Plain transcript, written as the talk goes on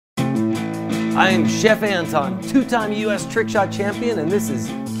I am Chef Anton, two-time US trick shot champion, and this is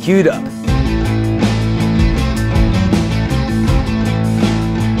Queued Up.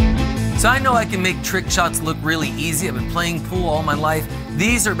 So I know I can make trick shots look really easy. I've been playing pool all my life.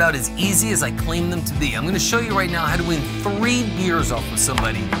 These are about as easy as I claim them to be. I'm gonna show you right now how to win 3 beers off of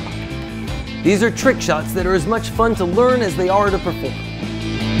somebody. These are trick shots that are as much fun to learn as they are to perform.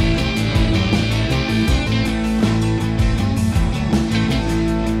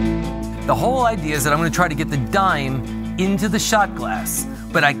 The whole idea is that I'm gonna try to get the dime into the shot glass,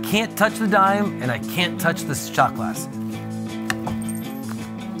 but I can't touch the dime and I can't touch the shot glass.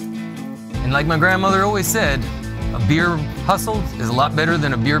 And like my grandmother always said, a beer hustled is a lot better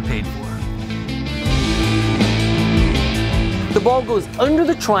than a beer paid for. The ball goes under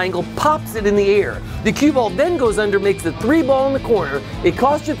the triangle, pops it in the air. The cue ball then goes under, makes the 3 ball in the corner. It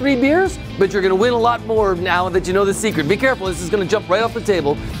cost you 3 beers, but you're gonna win a lot more now that you know the secret. Be careful, this is gonna jump right off the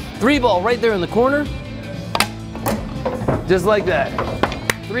table. 3 ball right there in the corner. Just like that.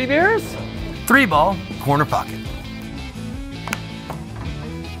 3 beers, 3 ball, corner pocket.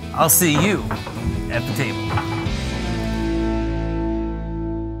 I'll see you at the table.